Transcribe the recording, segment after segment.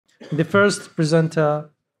The first presenter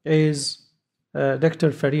is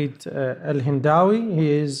Dr. Fareed Al-Hindawi.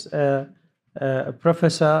 He is a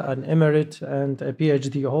professor, an emerite, and a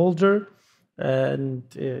PhD holder, and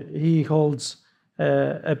he holds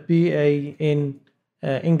a BA in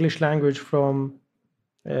English language from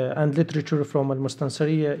and literature from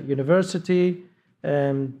Al-Mustansariya University,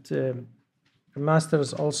 and a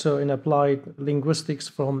master's also in applied linguistics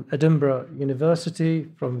from Edinburgh University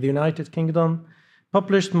from the United Kingdom.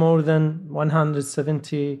 Published more than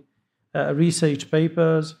 170 research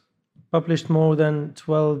papers, published more than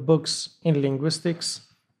 12 books in linguistics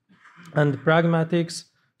and pragmatics,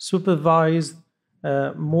 supervised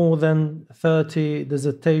more than 30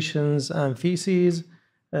 dissertations and theses,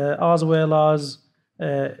 as well as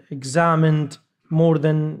examined more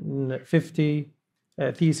than 50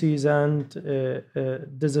 theses and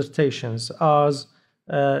dissertations as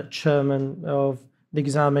chairman of the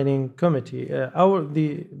examining committee.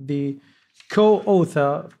 The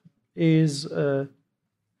co-author is with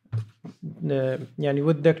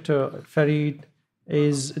Dr. Fareed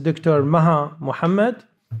is Dr.Maha Al-Mohammed.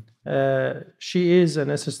 She is an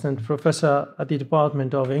assistant professor at the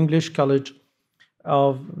Department of English, College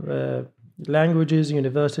of Languages,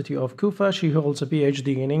 University of Kufa. She holds a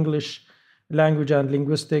PhD in English Language and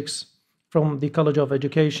Linguistics from the College of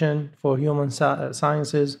Education for Human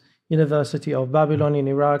Sciences, University of Babylon in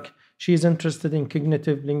Iraq. She is interested in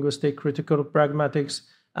cognitive linguistic, critical pragmatics,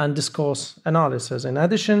 and discourse analysis. In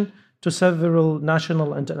addition to several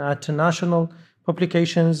national and international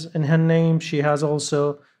publications in her name, she has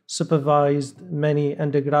also supervised many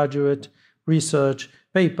undergraduate research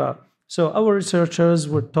papers. So our researchers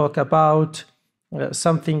would talk about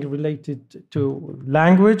something related to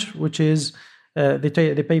language, which is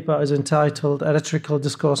the paper is entitled A Rhetorical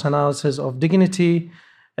Discourse Analysis of Dignity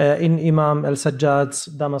in Imam Al-Sajjad's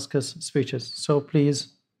Damascus speeches. So please.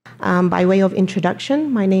 By way of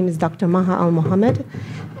introduction, my name is Dr.Maha Al-Mohammed,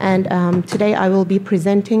 and today I will be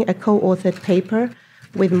presenting a co-authored paper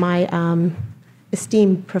with my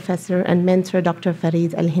esteemed professor and mentor, Dr.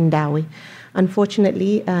 Fareed Al-Hindawi.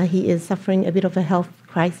 Unfortunately, he is suffering a bit of a health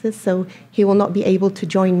crisis, so he will not be able to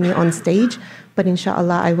join me on stage, but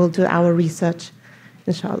inshallah, I will do our research.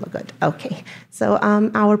 Inshallah, good. Okay. So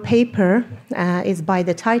our paper is by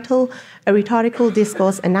the title, A Rhetorical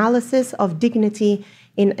Discourse Analysis of Dignity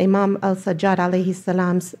in Imam Al-Sajjad alayhi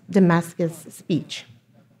salam's Damascus speech.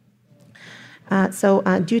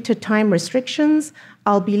 Due to time restrictions,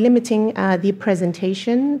 I'll be limiting the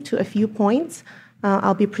presentation to a few points.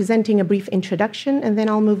 I'll be presenting a brief introduction, and then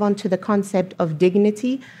I'll move on to the concept of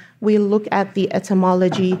dignity. We'll look at the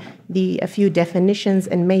etymology, a few definitions,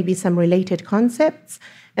 and maybe some related concepts.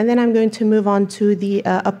 And then I'm going to move on to the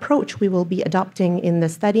approach we will be adopting in the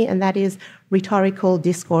study, and that is rhetorical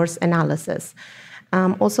discourse analysis.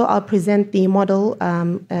 Also, I'll present the model,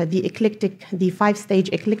 the five-stage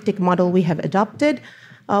eclectic model we have adopted.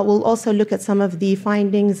 We'll also look at some of the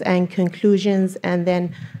findings and conclusions, and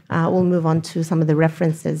then we'll move on to some of the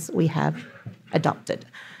references we have adopted.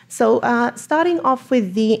 So starting off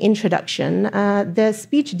with the introduction, the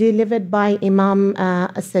speech delivered by Imam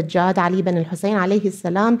Al-Sajjad Ali ibn al-Hussein alayhi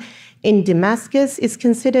salam in Damascus is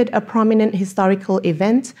considered a prominent historical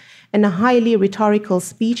event and a highly rhetorical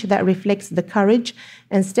speech that reflects the courage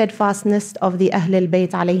and steadfastness of the Ahl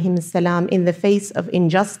al-Bayt alayhim salam in the face of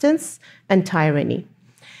injustice and tyranny.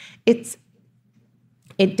 It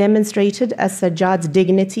demonstrated Al-Sajjad's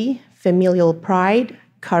dignity, familial pride,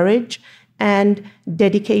 courage, and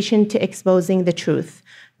dedication to exposing the truth,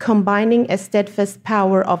 combining a steadfast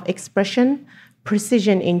power of expression,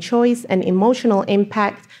 precision in choice, and emotional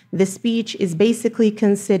impact. The speech is basically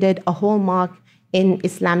considered a hallmark in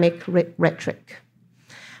Islamic rhetoric.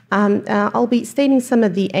 I'll be stating some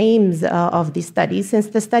of the aims of the study, since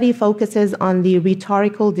the study focuses on the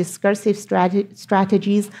rhetorical discursive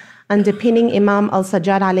strategies underpinning Imam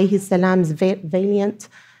Al-Sajjad alayhi salam's valiant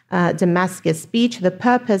Damascus speech. The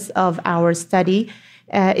purpose of our study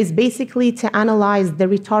is basically to analyze the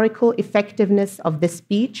rhetorical effectiveness of the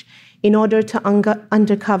speech in order to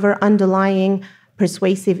uncover underlying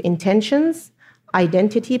persuasive intentions,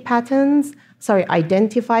 identify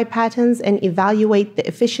patterns, and evaluate the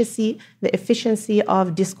efficiency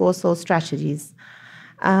of discoursal strategies.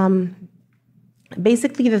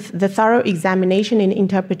 Basically, the thorough examination and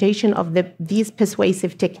interpretation of these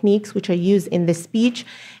persuasive techniques which are used in the speech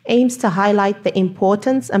aims to highlight the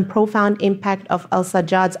importance and profound impact of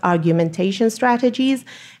Al-Sajjad's argumentation strategies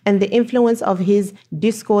and the influence of his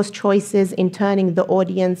discourse choices in turning the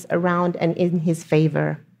audience around and in his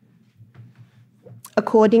favor.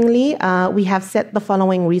 Accordingly, we have set the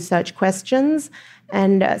following research questions,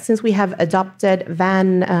 And since we have adopted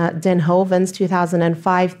Van den Hoven's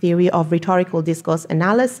 2005 theory of rhetorical discourse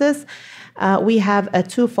analysis, we have a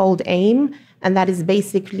twofold aim, and that is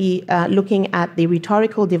basically looking at the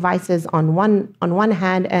rhetorical devices on one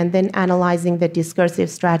hand, and then analyzing the discursive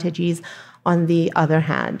strategies on the other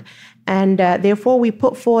hand. And therefore, we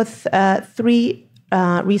put forth three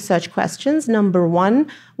research questions. Number one,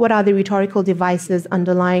 what are the rhetorical devices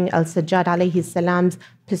underlying Al-Sajjad alayhi salam's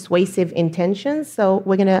persuasive intentions? So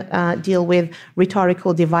we're going to deal with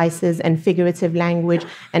rhetorical devices and figurative language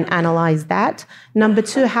and analyze that. Number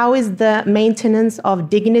two, how is the maintenance of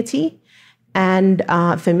dignity and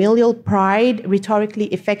familial pride rhetorically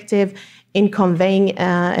effective in conveying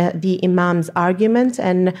the Imam's argument?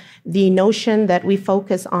 And the notion that we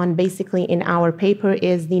focus on basically in our paper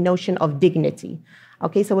is the notion of dignity.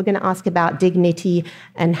 Okay, so we're going to ask about dignity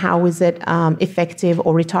and how is it effective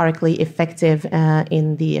or rhetorically effective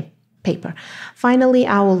in the paper. Finally,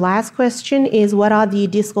 our last question is, what are the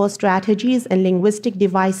discourse strategies and linguistic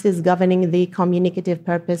devices governing the communicative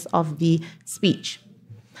purpose of the speech?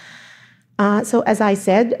 So as I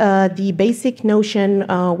said, the basic notion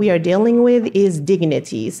we are dealing with is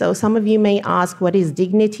dignity. So some of you may ask, what is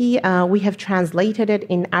dignity? We have translated it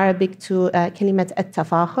in Arabic to kalimat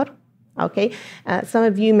at-tafakhur. Okay, some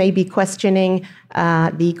of you may be questioning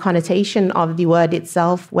the connotation of the word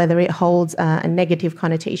itself, whether it holds a negative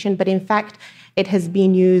connotation, but in fact, it has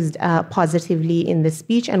been used positively in the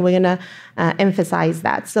speech, and we're going to emphasize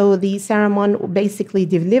that. So the sermon basically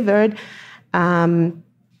delivered in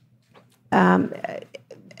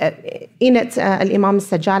it, Imam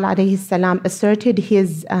Al-Sajjad alayhi salam asserted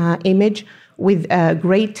his image with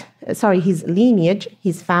his lineage,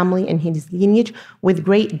 his family and his lineage with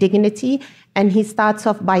great dignity. And he starts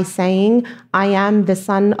off by saying, I am the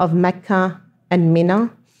son of Mecca and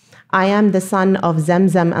Mina. I am the son of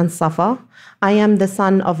Zamzam and Safa. I am the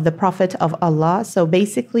son of the Prophet of Allah. So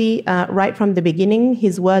basically, right from the beginning,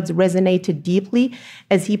 his words resonated deeply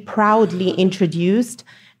as he proudly introduced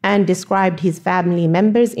and described his family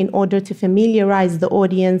members in order to familiarize the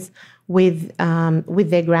audience with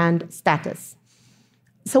their grand status.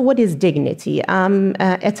 So what is dignity?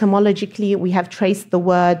 Etymologically, we have traced the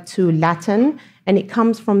word to Latin, and it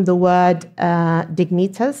comes from the word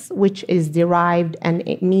dignitas, which is derived, and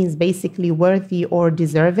it means basically worthy or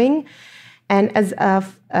deserving. And as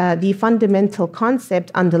the fundamental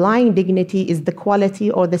concept underlying dignity is the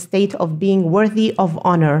quality or the state of being worthy of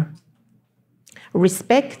honor,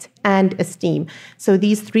 respect, and esteem. So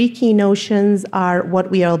these three key notions are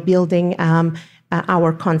what we are building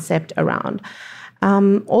our concept around.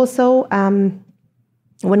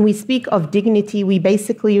 When we speak of dignity, we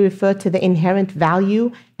basically refer to the inherent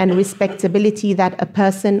value and respectability that a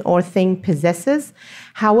person or thing possesses.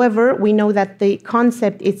 However, we know that the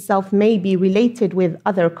concept itself may be related with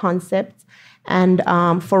other concepts. And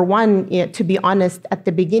for one, to be honest, at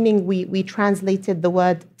the beginning, we translated the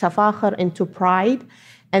word tafakhur into pride,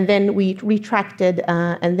 and then we retracted,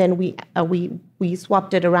 and then we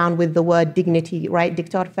swapped it around with the word dignity, right,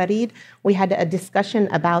 Dr. Fareed? We had a discussion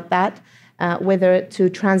about that, whether to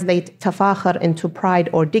translate tafakhur into pride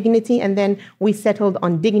or dignity, and then we settled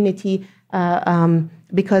on dignity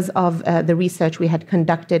because of the research we had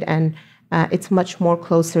conducted, and it's much more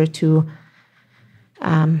closer to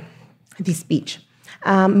the speech.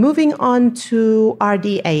 Moving on to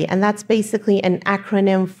RDA, and that's basically an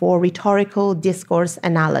acronym for Rhetorical Discourse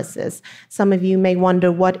Analysis. Some of you may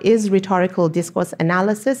wonder, what is Rhetorical Discourse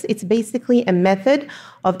Analysis? It's basically a method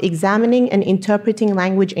of examining and interpreting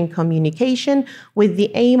language and communication with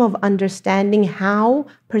the aim of understanding how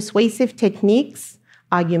persuasive techniques,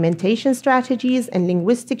 argumentation strategies, and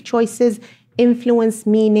linguistic choices influence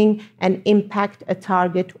meaning and impact a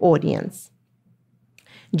target audience.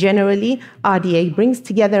 Generally, RDA brings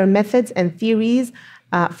together methods and theories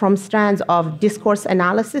from strands of discourse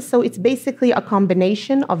analysis. So it's basically a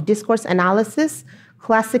combination of discourse analysis,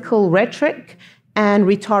 classical rhetoric, and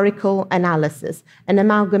rhetorical analysis. An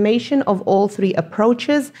amalgamation of all three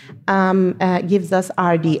approaches gives us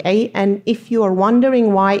RDA. And if you are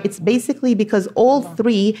wondering why, it's basically because all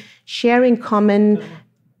three share in common.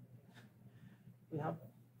 We have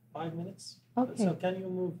 5 minutes. Okay. So can you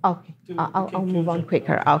move? Okay, I'll move on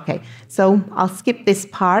quicker. Okay, so I'll skip this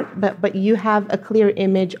part, but you have a clear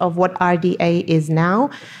image of what RDA is now.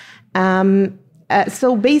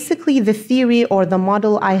 So basically, the theory or the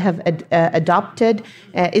model I have adopted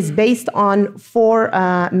is based on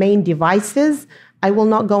 4 main devices. I will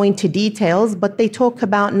not go into details, but they talk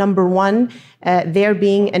about, number one, there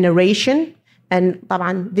being a narration, And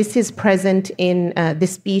طبعا, this is present in the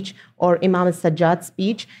speech or Imam Al-Sajjad's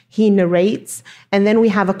speech. He narrates, and then we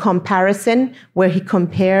have a comparison where he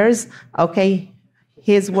compares,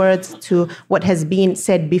 his words to what has been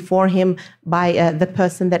said before him by the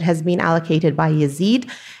person that has been allocated by Yazid.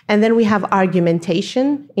 And then we have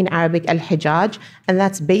argumentation, in Arabic al-hijaj, and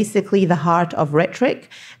that's basically the heart of rhetoric.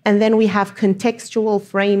 And then we have contextual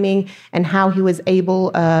framing and how he was able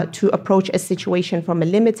to approach a situation from a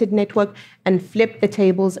limited network and flip the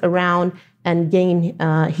tables around and gain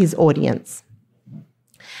his audience.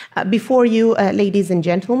 Before you, ladies and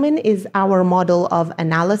gentlemen, is our model of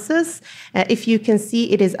analysis. If you can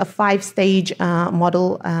see, it is a 5-stage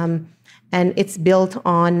model, and it's built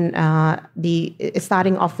on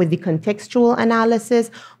starting off with the contextual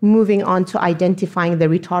analysis, moving on to identifying the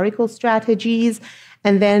rhetorical strategies,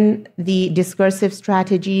 and then the discursive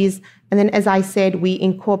strategies. And then, as I said, we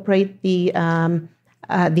incorporate the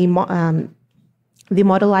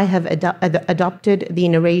model I have adopted, the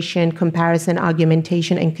narration, comparison,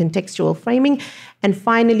 argumentation, and contextual framing. And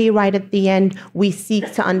finally, right at the end, we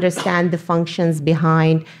seek to understand the functions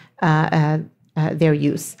behind their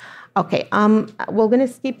use. Okay, we're going to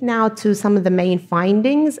skip now to some of the main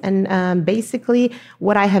findings. And basically,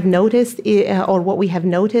 what I have noticed, or what we have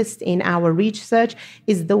noticed in our research,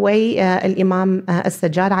 is the way Imam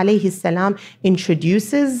Al-Sajjad alayhi salam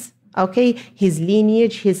introduces, his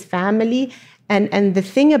lineage, his family. And the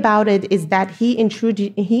thing about it is that he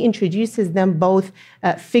introduces them both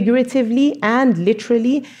figuratively and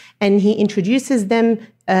literally, and he introduces them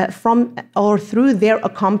from or through their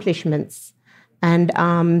accomplishments. And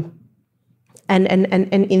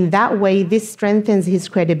in that way, this strengthens his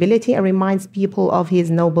credibility and reminds people of his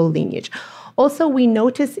noble lineage. Also, we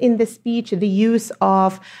notice in the speech the use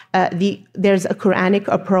of there's a Quranic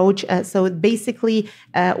approach. So basically,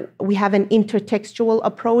 we have an intertextual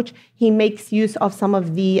approach. He makes use of some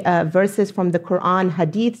of the verses from the Quran,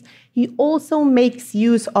 hadiths. He also makes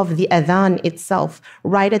use of the adhan itself.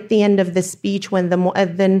 Right at the end of the speech, when the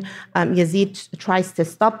mu'adhin, Yazid tries to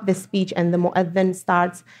stop the speech, and the mu'adhin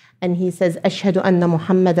starts, and he says, Ashhadu anna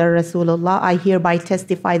Muhammadan Rasulullah, I hereby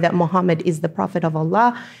testify that Muhammad is the Prophet of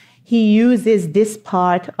Allah. He uses this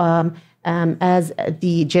part as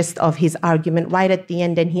the gist of his argument right at the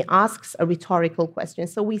end, and he asks a rhetorical question.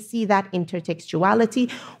 So we see that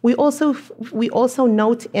intertextuality. We also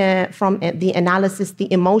note from the analysis the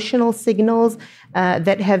emotional signals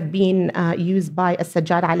that have been used by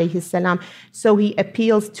Al-Sajjad alayhi salam. So he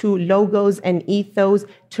appeals to logos and ethos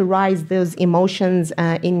to rise those emotions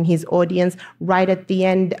in his audience. Right at the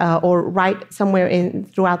end, or right somewhere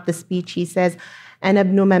throughout the speech, he says, أنا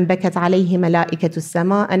ابن من بكت عليه ملائكة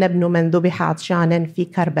السماء أنا ابن من ذبح عطشانا في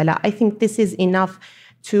كربلاء. I think this is enough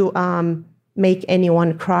to make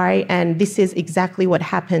anyone cry, and this is exactly what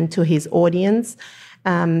happened to his audience.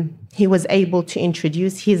 He was able to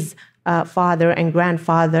introduce his father and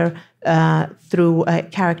grandfather through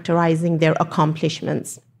characterizing their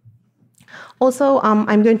accomplishments. Also,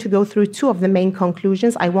 I'm going to go through 2 of the main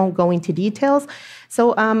conclusions. I won't go into details.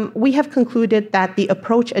 So we have concluded that the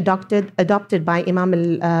approach adopted by Imam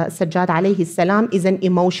Al-Sajjad alayhi salam is an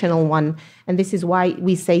emotional one. And this is why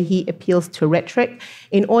we say he appeals to rhetoric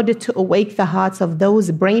in order to awake the hearts of those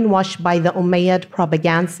brainwashed by the Umayyad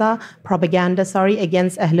propaganda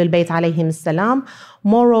against Ahlul Bayt alayhim salam.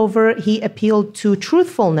 Moreover, he appealed to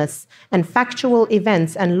truthfulness and factual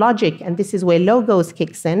events and logic, and this is where logos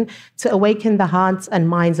kicks in, to awaken the hearts and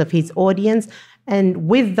minds of his audience, and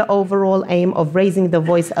with the overall aim of raising the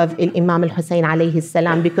voice of Imam al-Hussein alayhi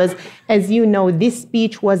salam, because as you know, this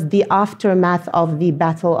speech was the aftermath of the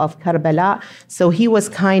Battle of Karbala. So he was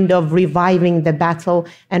kind of reviving the battle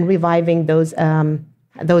and reviving those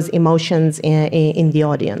emotions in the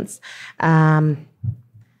audience.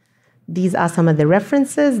 These are some of the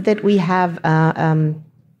references that we have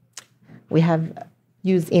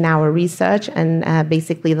used in our research, and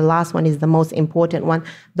basically the last one is the most important one,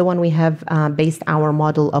 the one we have based our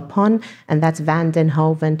model upon, and that's Van den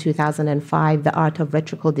Hoven, 2005, The Art of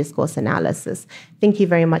Rhetorical Discourse Analysis. Thank you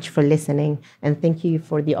very much for listening, and thank you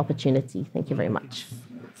for the opportunity. Thank you very much.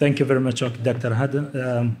 Thank you very much,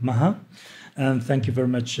 Dr. Maha. And thank you very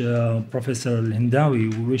much, Professor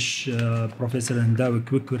Al-Hindawi. We wish Professor Al-Hindawi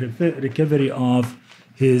quick recovery of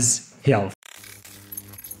his health.